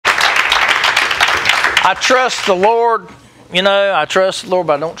I trust the Lord. You know, I trust the Lord,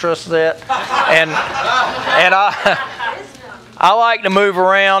 but I don't trust that. And I like to move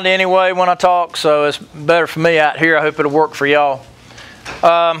around anyway when I talk, so it's better for me out here. I hope it'll work for y'all.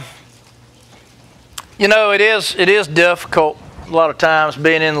 You know, it is difficult a lot of times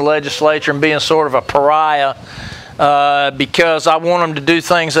being in the legislature and being sort of a pariah because I want them to do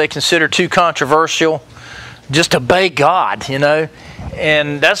things they consider too controversial. Just obey God, you know.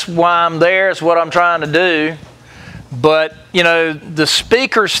 And that's why I'm there, is what I'm trying to do. But, you know, the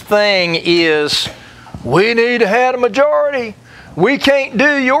speaker's thing is, we need to have a majority. We can't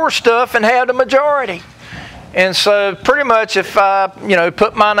do your stuff and have the majority. And so pretty much if I, you know,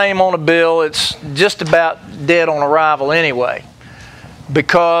 put my name on a bill, it's just about dead on arrival anyway.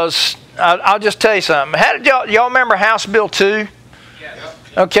 Because I'll just tell you something. How did y'all remember House Bill 2? Yes.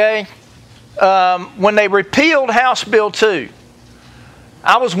 Okay. When they repealed House Bill 2,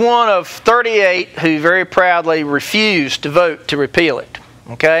 I was one of 38 who very proudly refused to vote to repeal it.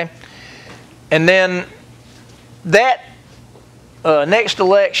 Okay. And then that next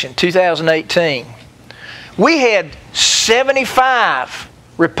election, 2018, we had 75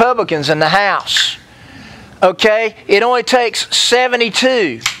 Republicans in the House. Okay? It only takes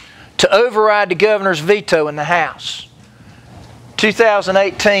 72 to override the governor's veto in the House.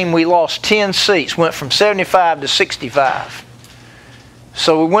 2018, we lost 10 seats, went from 75 to 65.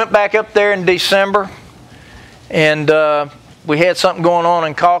 So we went back up there in December, and we had something going on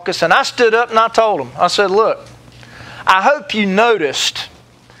in caucus, and I stood up and I told them, I said, look, I hope you noticed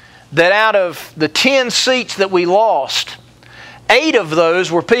that out of the 10 seats that we lost, 8 of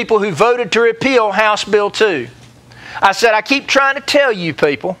those were people who voted to repeal House Bill 2. I said, I keep trying to tell you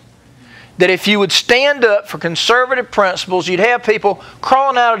people that if you would stand up for conservative principles, you'd have people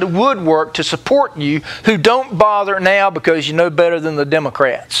crawling out of the woodwork to support you who don't bother now because you know better than the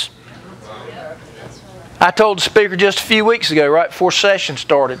Democrats. I told the speaker just a few weeks ago, right before session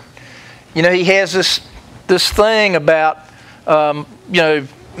started, you know, he has this thing about, you know,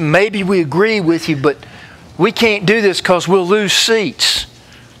 maybe we agree with you, but we can't do this because we'll lose seats.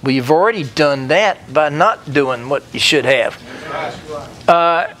 Well, you've already done that by not doing what you should have.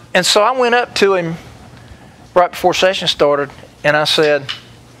 And so I went up to him right before session started, and I said,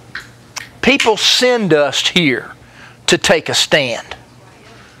 people send us here to take a stand.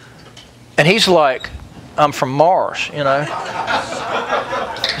 And he's like, I'm from Mars, you know.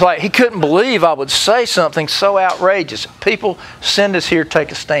 Like, he couldn't believe I would say something so outrageous. People send us here to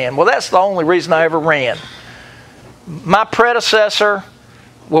take a stand. Well, that's the only reason I ever ran. My predecessor,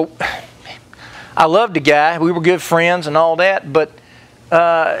 well, I loved the guy. We were good friends and all that, but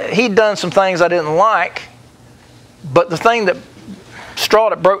he'd done some things I didn't like. But the thing that straw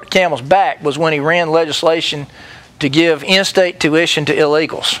that broke the camel's back was when he ran legislation to give in-state tuition to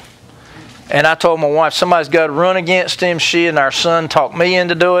illegals. And I told my wife, somebody's got to run against him. She and our son talked me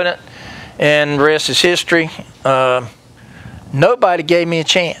into doing it. And the rest is history. Nobody gave me a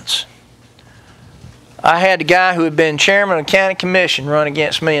chance. I had the guy who had been chairman of the county commission run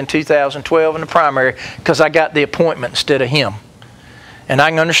against me in 2012 in the primary because I got the appointment instead of him. And I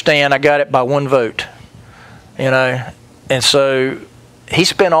can understand I got it by one vote. You know. And so he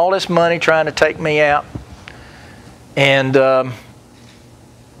spent all this money trying to take me out. And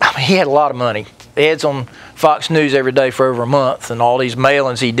I mean, he had a lot of money. Ads on Fox News every day for over a month, and all these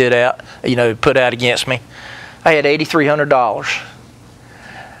mailings he did out, you know, put out against me. I had $8,300.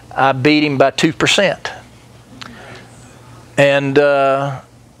 I beat him by 2%. And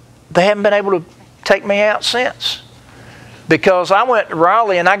they haven't been able to take me out since. Because I went to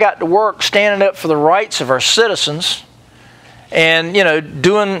Raleigh and I got to work standing up for the rights of our citizens and, you know,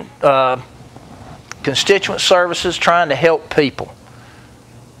 doing constituent services, trying to help people.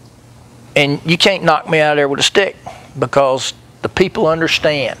 And you can't knock me out of there with a stick because the people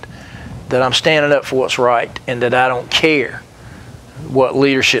understand that I'm standing up for what's right and that I don't care what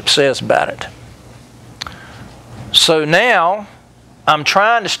leadership says about it. So now I'm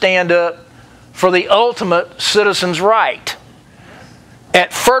trying to stand up for the ultimate citizen's right.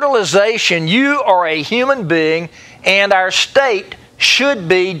 At fertilization, you are a human being, and our state should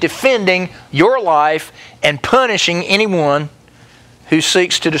be defending your life and punishing anyone who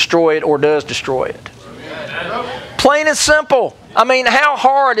seeks to destroy it or does destroy it. Plain and simple. I mean, how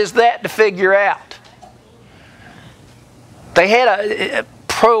hard is that to figure out? They had a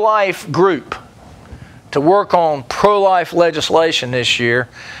pro-life group to work on pro-life legislation this year,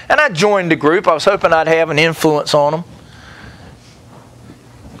 and I joined the group. I was hoping I'd have an influence on them.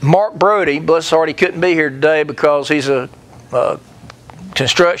 Mark Brody, bless his heart, he couldn't be here today because he's a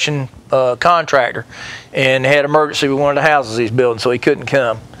construction contractor and had emergency with one of the houses he's building, so he couldn't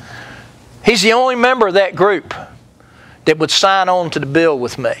come. He's the only member of that group that would sign on to the bill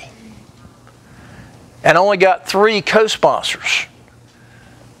with me. And I only got 3 co-sponsors.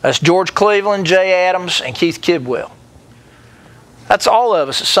 That's George Cleveland, Jay Adams, and Keith Kidwell. That's all of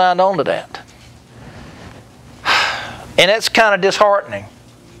us that signed on to that. And that's kind of disheartening.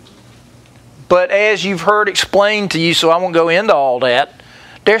 But as you've heard explained to you, so I won't go into all that,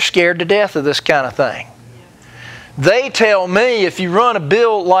 they're scared to death of this kind of thing. They tell me if you run a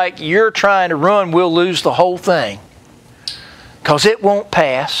bill like you're trying to run, we'll lose the whole thing. Because it won't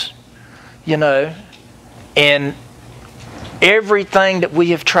pass, you know. And everything that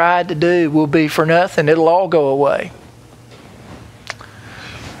we have tried to do will be for nothing. It'll all go away.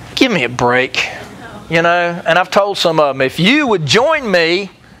 Give me a break, you know. And I've told some of them, if you would join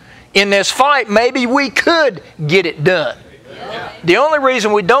me in this fight, maybe we could get it done. The only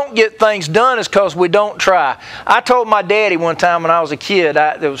reason we don't get things done is because we don't try. I told my daddy one time when I was a kid,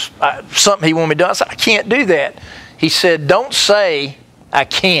 there was something he wanted me to do. I said, I can't do that. He said, don't say I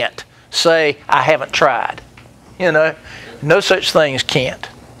can't. Say I haven't tried. You know, no such thing as can't.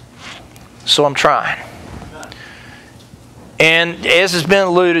 So I'm trying. And as has been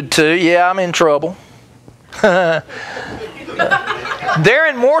alluded to, yeah, I'm in trouble. They're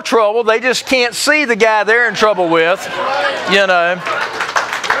in more trouble. They just can't see the guy they're in trouble with, you know.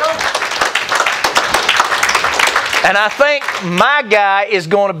 And I think my guy is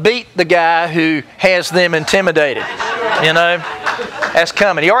going to beat the guy who has them intimidated, you know. That's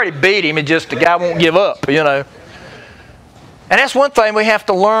coming. He already beat him. It's just the guy won't give up, you know. And that's one thing we have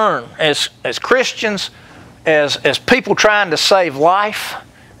to learn as Christians, as people trying to save life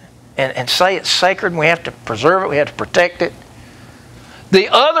and say it's sacred and we have to preserve it, we have to protect it. The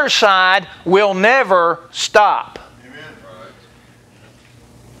other side will never stop.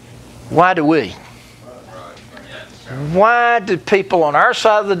 Why do we? Why do people on our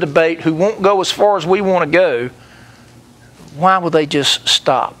side of the debate who won't go as far as we want to go, why will they just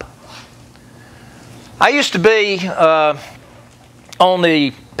stop? I used to be on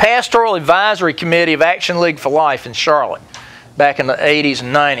the Pastoral Advisory Committee of Action League for Life in Charlotte back in the 80s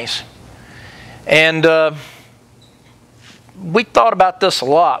and 90s. And we thought about this a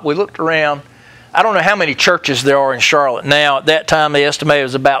lot. We looked around. I don't know how many churches there are in Charlotte now. At that time, they estimated it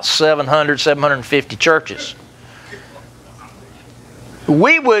was about 700, 750 churches.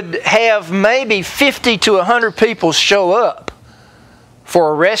 We would have maybe 50 to 100 people show up for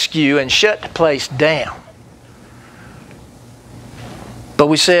a rescue and shut the place down. But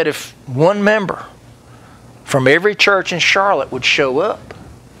we said if one member from every church in Charlotte would show up,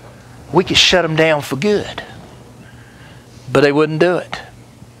 we could shut them down for good. But they wouldn't do it.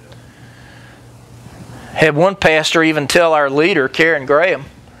 Had one pastor even tell our leader, Karen Graham,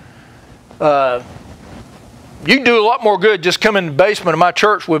 you can do a lot more good just come in the basement of my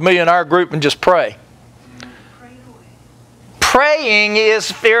church with me and our group and just pray. Praying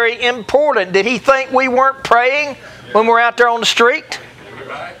is very important. Did he think we weren't praying when we're out there on the street?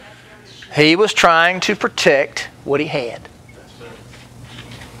 He was trying to protect what he had.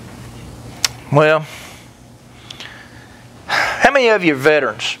 Well, how many of you are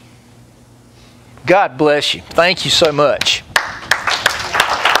veterans? God bless you. Thank you so much.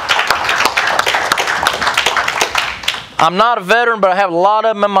 I'm not a veteran, but I have a lot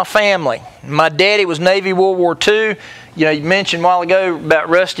of them in my family. My daddy was Navy World War II. You know, you mentioned a while ago about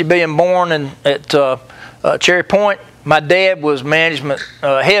Rusty being born at Cherry Point. My dad was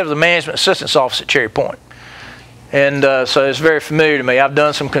head of the management assistance office at Cherry Point. And so it's very familiar to me. I've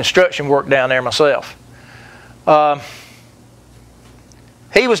done some construction work down there myself.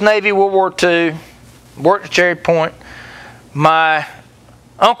 He was Navy World War II, worked at Cherry Point. My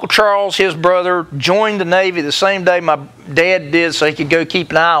Uncle Charles, his brother, joined the Navy the same day my dad did so he could go keep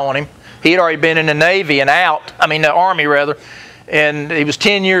an eye on him. He had already been in the Navy and the Army rather, and he was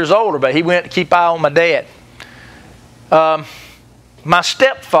 10 years older, but he went to keep an eye on my dad. My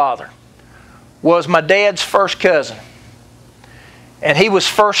stepfather was my dad's first cousin, and he was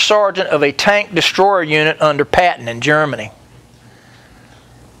first sergeant of a tank destroyer unit under Patton in Germany.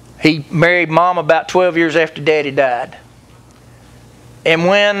 He married Mom about 12 years after Daddy died. And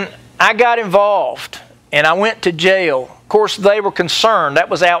when I got involved and I went to jail, of course they were concerned. That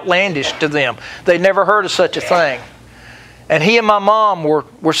was outlandish to them. They'd never heard of such a thing. And he and my mom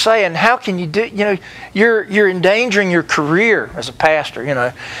were saying, how can you do, you know, you're endangering your career as a pastor, you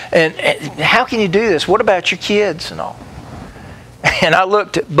know, and how can you do this? What about your kids and all? And I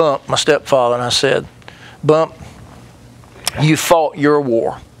looked at Bump, my stepfather, and I said, Bump, you fought your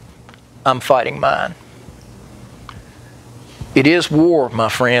war. I'm fighting mine. It is war, my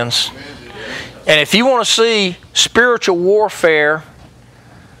friends. And if you want to see spiritual warfare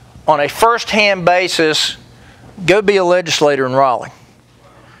on a first-hand basis, go be a legislator in Raleigh.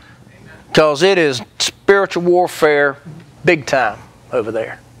 Because it is spiritual warfare big time over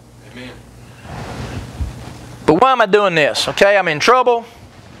there. Amen. But why am I doing this? Okay, I'm in trouble.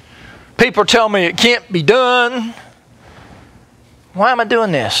 People are telling me it can't be done. Why am I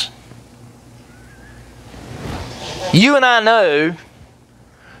doing this? You and I know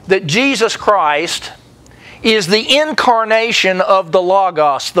that Jesus Christ is the incarnation of the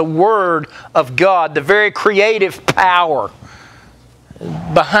Logos, the Word of God, the very creative power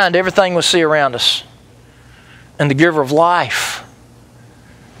behind everything we see around us, and the giver of life.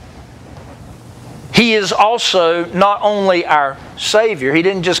 He is also not only our Savior. He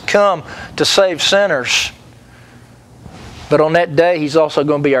didn't just come to save sinners, but on that day He's also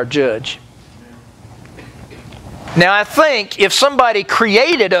going to be our judge. Now I think if somebody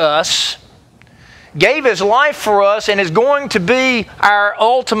created us, gave His life for us, and is going to be our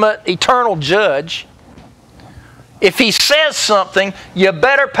ultimate eternal judge, if He says something, you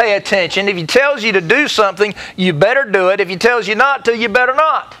better pay attention. If He tells you to do something, you better do it. If He tells you not to, you better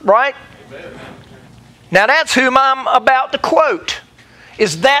not. Right? Amen. Now that's whom I'm about to quote.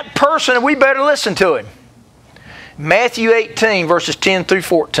 Is that person, and we better listen to him. Matthew 18, verses 10 through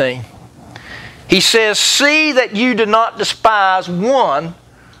 14. He says, "See that you do not despise one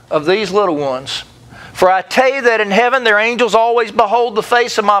of these little ones. For I tell you that in heaven their angels always behold the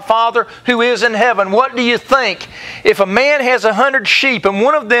face of my Father who is in heaven. What do you think? If a man has 100 sheep and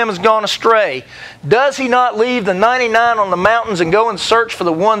one of them has gone astray, does he not leave the 99 on the mountains and go and search for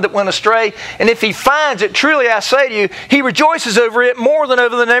the one that went astray? And if he finds it, truly I say to you, he rejoices over it more than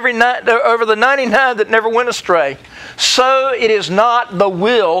over the 99 that never went astray. So it is not the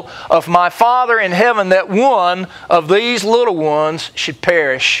will of my Father in heaven that one of these little ones should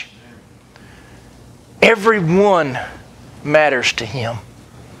perish." Every one matters to Him.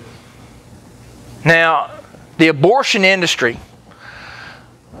 Now, the abortion industry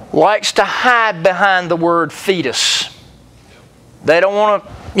likes to hide behind the word fetus. They don't want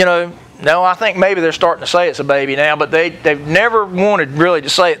to, no, I think maybe they're starting to say it's a baby now, but they've never wanted really to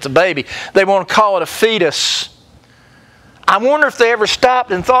say it's a baby. They want to call it a fetus. I wonder if they ever stopped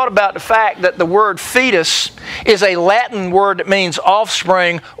and thought about the fact that the word fetus is a Latin word that means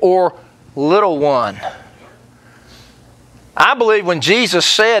offspring or little one. I believe when Jesus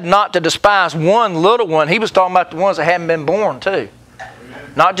said not to despise one little one, He was talking about the ones that hadn't been born too.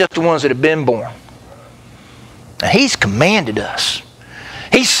 Not just the ones that have been born. Now, He's commanded us.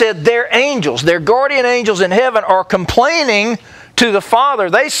 He said their angels, their guardian angels in heaven are complaining to the Father.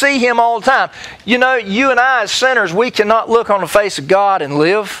 They see Him all the time. You and I as sinners, we cannot look on the face of God and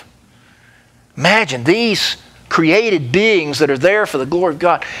live. Imagine these created beings that are there for the glory of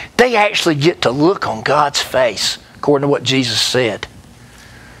God. They actually get to look on God's face, according to what Jesus said.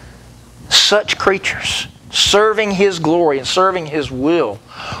 Such creatures, serving His glory and serving His will,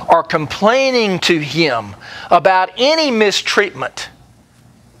 are complaining to Him about any mistreatment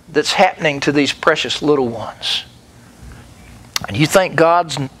that's happening to these precious little ones. And you think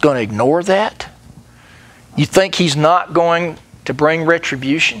God's going to ignore that? You think He's not going to bring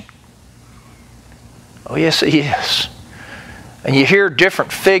retribution? Oh, yes, He is. And you hear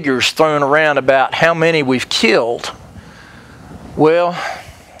different figures thrown around about how many we've killed. Well,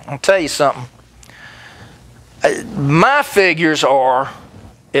 I'll tell you something. My figures are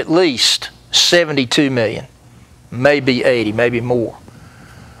at least 72 million. Maybe 80, maybe more.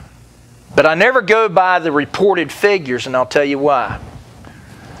 But I never go by the reported figures, and I'll tell you why.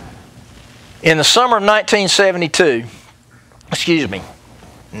 In the summer of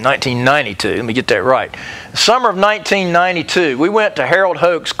 1992, let me get that right. The summer of 1992, we went to Harold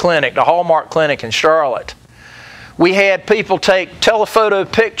Hoke's clinic, the Hallmark Clinic in Charlotte. We had people take telephoto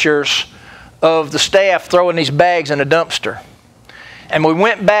pictures of the staff throwing these bags in a dumpster. And we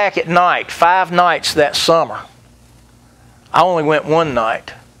went back at night, 5 nights that summer. I only went one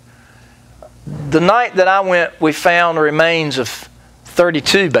night. The night that I went, we found the remains of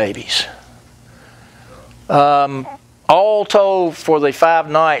 32 babies. All told, for the 5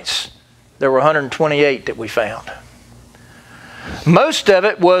 nights, there were 128 that we found. Most of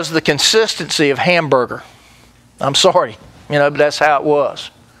it was the consistency of hamburger. I'm sorry, but that's how it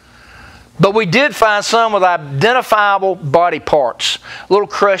was. But we did find some with identifiable body parts, little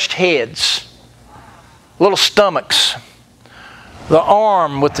crushed heads, little stomachs, the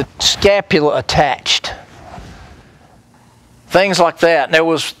arm with the scapula attached, things like that. And there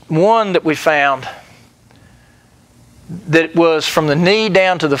was one that we found that was from the knee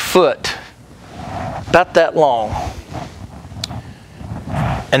down to the foot, about that long.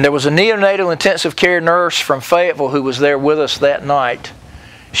 And there was a neonatal intensive care nurse from Fayetteville who was there with us that night.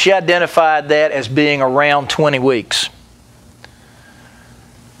 She identified that as being around 20 weeks.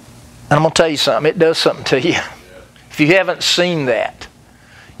 And I'm going to tell you something. It does something to you. If you haven't seen that,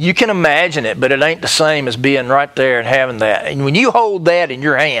 you can imagine it, but it ain't the same as being right there and having that. And when you hold that in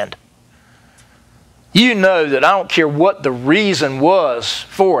your hand, you know that I don't care what the reason was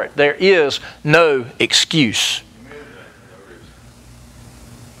for it. There is no excuse.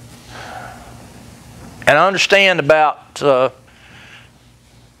 And I understand about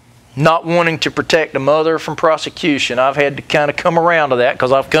not wanting to protect a mother from prosecution. I've had to kind of come around to that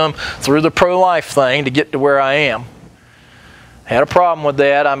because I've come through the pro-life thing to get to where I am. Had a problem with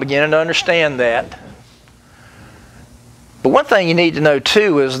that. I'm beginning to understand that. But one thing you need to know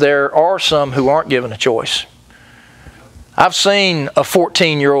too is there are some who aren't given a choice. I've seen a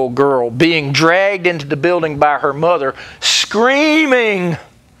 14-year-old girl being dragged into the building by her mother, screaming,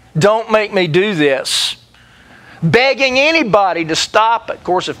 "Don't make me do this." Begging anybody to stop it. Of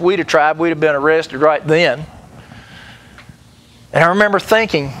course, if we'd have tried, we'd have been arrested right then. And I remember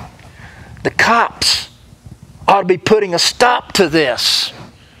thinking, the cops ought to be putting a stop to this.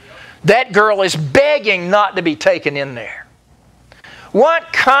 That girl is begging not to be taken in there.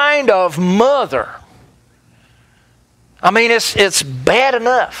 What kind of mother? I mean, it's bad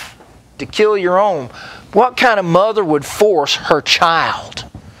enough to kill your own. What kind of mother would force her child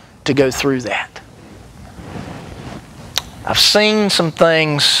to go through that? I've seen some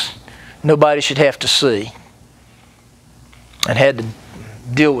things nobody should have to see and had to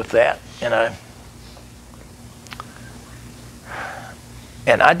deal with that, you know.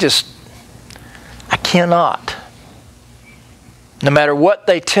 And I cannot. No matter what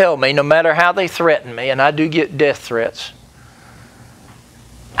they tell me, no matter how they threaten me, and I do get death threats,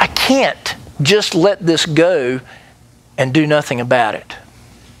 I can't just let this go and do nothing about it.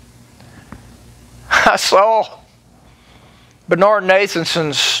 I saw Bernard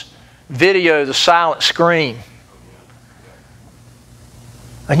Nathanson's video, The Silent Scream.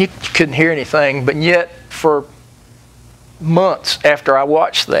 And you couldn't hear anything, but yet for months after I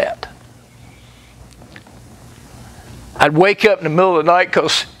watched that, I'd wake up in the middle of the night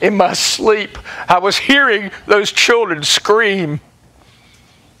because in my sleep I was hearing those children scream.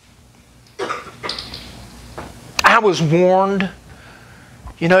 I was warned,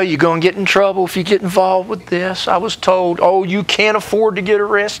 you know, you're going to get in trouble if you get involved with this. I was told, oh, you can't afford to get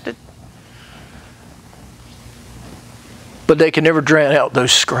arrested. But they can never drown out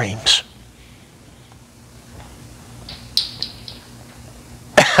those screams.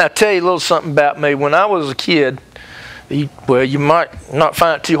 I'll tell you a little something about me. When I was a kid, well, you might not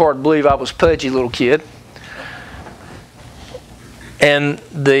find it too hard to believe I was a pudgy little kid. And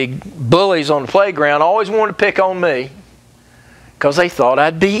the bullies on the playground always wanted to pick on me because they thought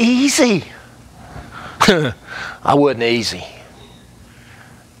I'd be easy. I wasn't easy.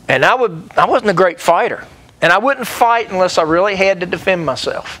 And I wasn't a great fighter. And I wouldn't fight unless I really had to defend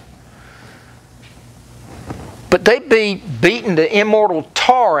myself. But they'd be beating the immortal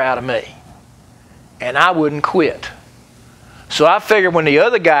tar out of me. And I wouldn't quit. So I figured when the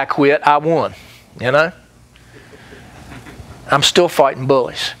other guy quit, I won. You know? I'm still fighting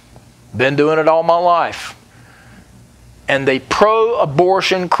bullies. Been doing it all my life. And the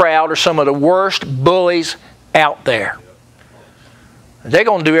pro-abortion crowd are some of the worst bullies out there. They're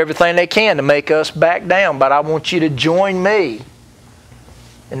going to do everything they can to make us back down. But I want you to join me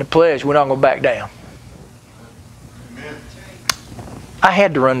in the pledge. We're not going to back down. I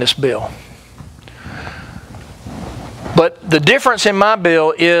had to run this bill. But the difference in my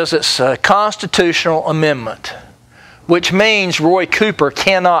bill is it's a constitutional amendment, which means Roy Cooper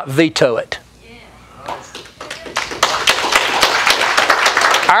cannot veto it.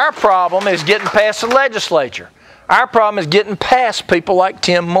 Our problem is getting past the legislature. Our problem is getting past people like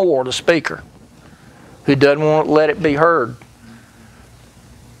Tim Moore, the Speaker, who doesn't want to let it be heard.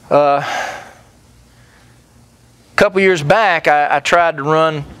 A couple years back, I tried to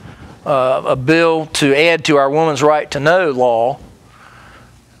run a bill to add to our Woman's Right to Know law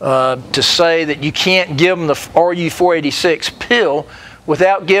to say that you can't give them the RU-486 pill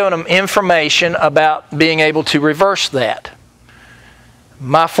without giving them information about being able to reverse that.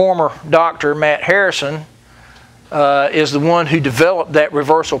 My former doctor, Matt Harrison, is the one who developed that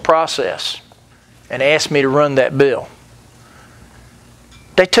reversal process and asked me to run that bill.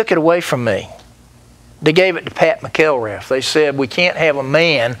 They took it away from me. They gave it to Pat McElrath. They said, we can't have a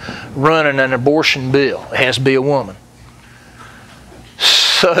man running an abortion bill. It has to be a woman.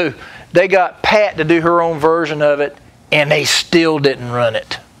 So they got Pat to do her own version of it, and they still didn't run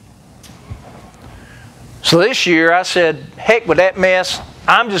it. So this year I said, heck with that mess.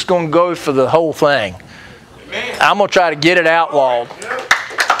 I'm just going to go for the whole thing. I'm going to try to get it outlawed.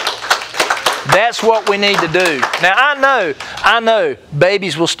 That's what we need to do. Now, I know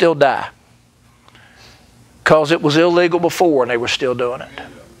babies will still die because it was illegal before and they were still doing it.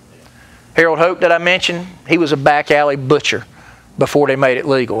 Harold Hope that I mentioned, he was a back alley butcher before they made it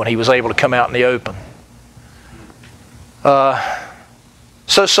legal and he was able to come out in the open.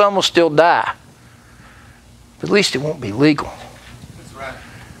 So some will still die. But at least it won't be legal. That's right.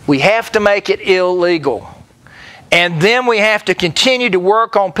 We have to make it illegal. And then we have to continue to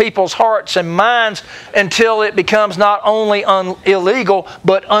work on people's hearts and minds until it becomes not only illegal,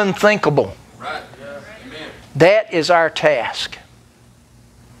 but unthinkable. Right. Yeah. Amen. That is our task.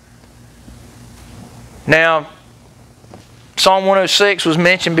 Now, Psalm 106 was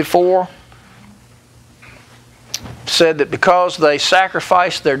mentioned before. Said that because they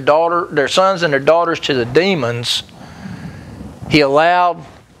sacrificed their sons and their daughters to the demons, He allowed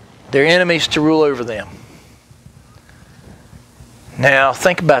their enemies to rule over them. Now,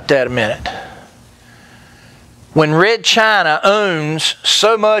 think about that a minute. When Red China owns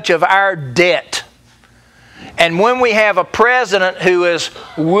so much of our debt, and when we have a president who is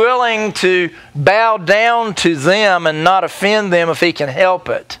willing to bow down to them and not offend them if he can help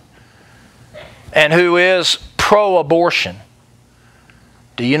it, and who is pro-abortion,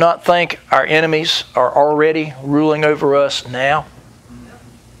 do you not think our enemies are already ruling over us now?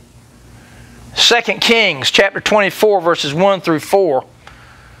 2 Kings chapter 24 verses 1 through 4,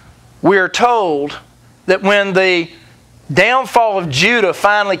 we are told that when the downfall of Judah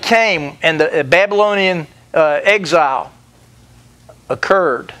finally came and the Babylonian exile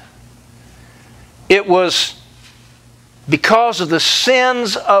occurred, it was because of the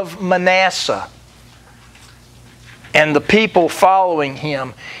sins of Manasseh and the people following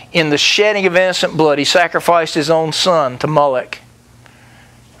him in the shedding of innocent blood. He sacrificed his own son to Moloch.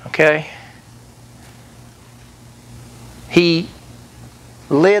 Okay? He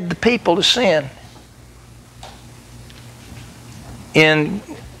led the people to sin in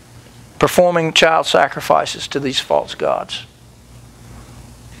performing child sacrifices to these false gods.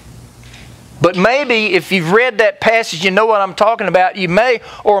 But maybe if you've read that passage, you know what I'm talking about. You may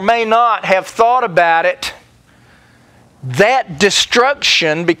or may not have thought about it. That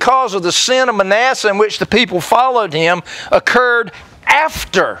destruction, because of the sin of Manasseh in which the people followed him, occurred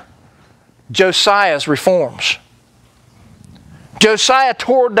after Josiah's reforms. Josiah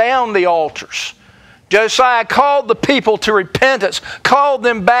tore down the altars. Josiah called the people to repentance, called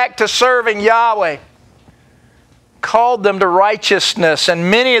them back to serving Yahweh, called them to righteousness,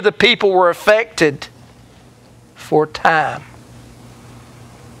 and many of the people were affected for a time.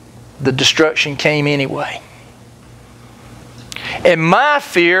 The destruction came anyway. And my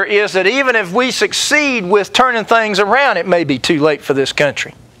fear is that even if we succeed with turning things around, it may be too late for this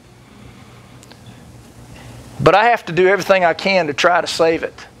country. But I have to do everything I can to try to save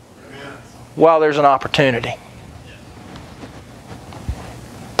it while there's an opportunity.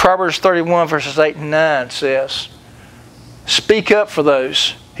 Proverbs 31 verses 8 and 9 says, "Speak up for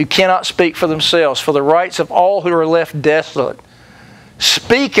those who cannot speak for themselves, for the rights of all who are left desolate."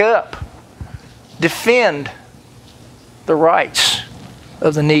 Speak up. Defend the rights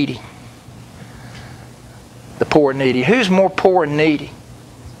of the needy. The poor and needy. Who's more poor and needy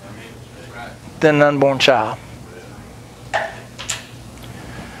than an unborn child?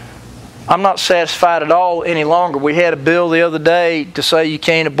 I'm not satisfied at all any longer. We had a bill the other day to say you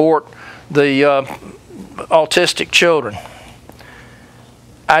can't abort the autistic children.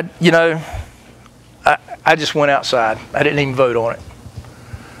 I just went outside. I didn't even vote on it.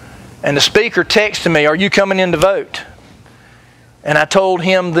 And the speaker texted me, "Are you coming in to vote?" And I told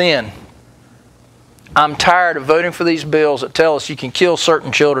him then, I'm tired of voting for these bills that tell us you can kill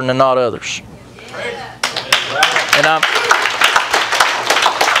certain children and not others. And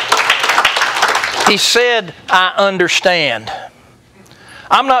he said, "I understand."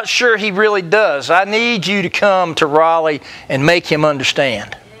 I'm not sure he really does. I need you to come to Raleigh and make him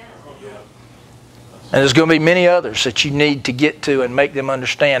understand. And there's going to be many others that you need to get to and make them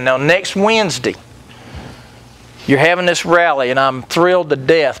understand. Now, next Wednesday, you're having this rally, and I'm thrilled to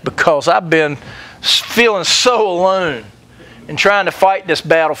death because I've been feeling so alone and trying to fight this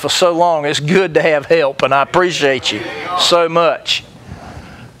battle for so long. It's good to have help, and I appreciate you so much.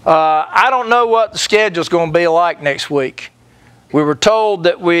 I don't know what the schedule's going to be like next week. We were told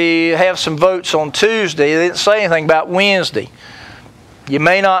that we have some votes on Tuesday. They didn't say anything about Wednesday. You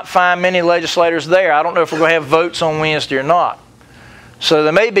may not find many legislators there. I don't know if we're going to have votes on Wednesday or not. So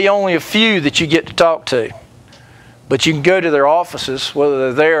there may be only a few that you get to talk to. But you can go to their offices, whether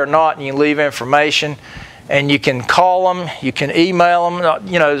they're there or not, and you can leave information. And you can call them, you can email them.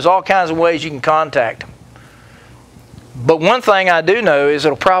 You know, there's all kinds of ways you can contact them. But one thing I do know is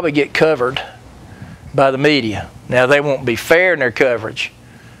it'll probably get covered by the media. Now, they won't be fair in their coverage,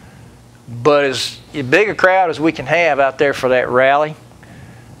 but as big a crowd as we can have out there for that rally,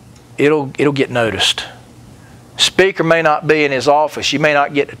 it'll get noticed. Speaker may not be in his office. You may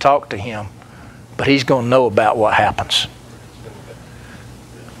not get to talk to him, but he's going to know about what happens.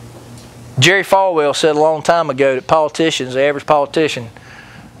 Jerry Falwell said a long time ago that politicians, the average politician,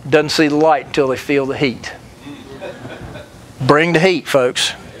 doesn't see the light until they feel the heat. Bring the heat,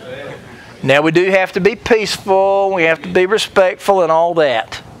 folks. Now, we do have to be peaceful. We have to be respectful and all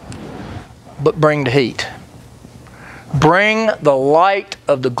that. But bring the heat. Bring the light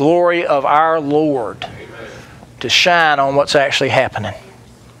of the glory of our Lord to shine on what's actually happening.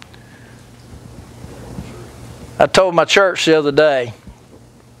 I told my church the other day,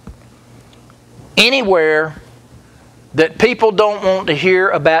 anywhere that people don't want to hear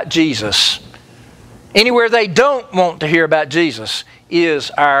about Jesus, anywhere they don't want to hear about Jesus,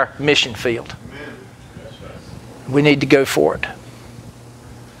 is our mission field. We need to go for it.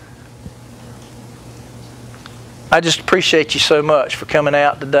 I just appreciate you so much for coming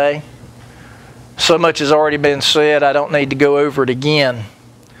out today. So much has already been said. I don't need to go over it again.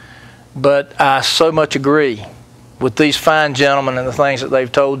 But I so much agree with these fine gentlemen and the things that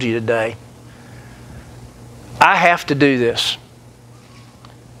they've told you today. I have to do this.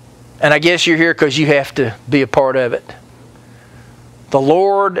 And I guess you're here because you have to be a part of it. The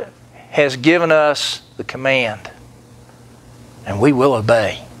Lord has given us the command, and we will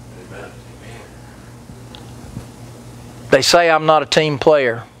obey. Amen. They say I'm not a team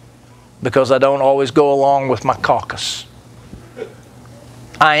player because I don't always go along with my caucus.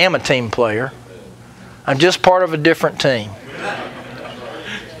 I am a team player. I'm just part of a different team.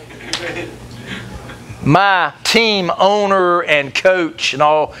 My team owner and coach and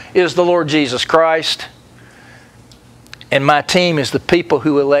all is the Lord Jesus Christ. And my team is the people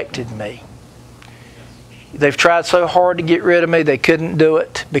who elected me. They've tried so hard to get rid of me, they couldn't do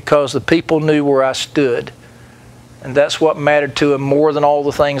it because the people knew where I stood. And that's what mattered to them more than all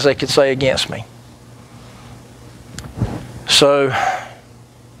the things they could say against me. So,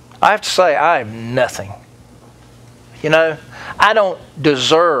 I have to say, I am nothing. You know, I don't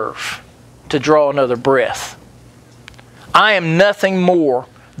deserve to draw another breath. I am nothing more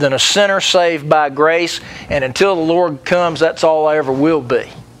than a sinner saved by grace, and until the Lord comes, that's all I ever will be.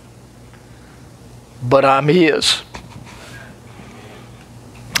 But I'm His.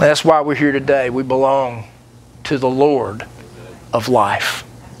 That's why we're here today. We belong to the Lord of life.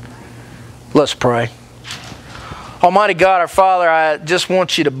 Let's pray. Almighty God, our Father, I just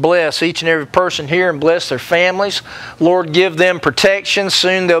want you to bless each and every person here and bless their families. Lord, give them protection.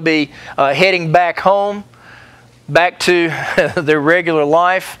 Soon they'll be heading back home, back to their regular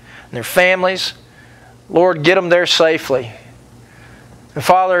life and their families. Lord, get them there safely. And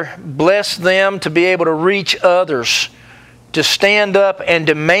Father, bless them to be able to reach others, to stand up and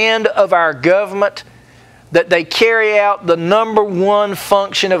demand of our government that they carry out the number one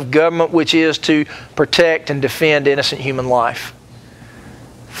function of government, which is to protect and defend innocent human life.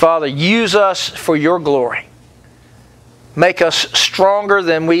 Father, use us for your glory. Make us stronger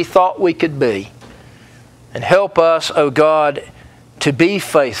than we thought we could be. And help us, O God, to be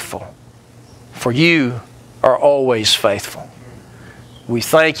faithful, for you are always faithful. We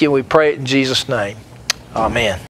thank you and we pray it in Jesus' name. Amen.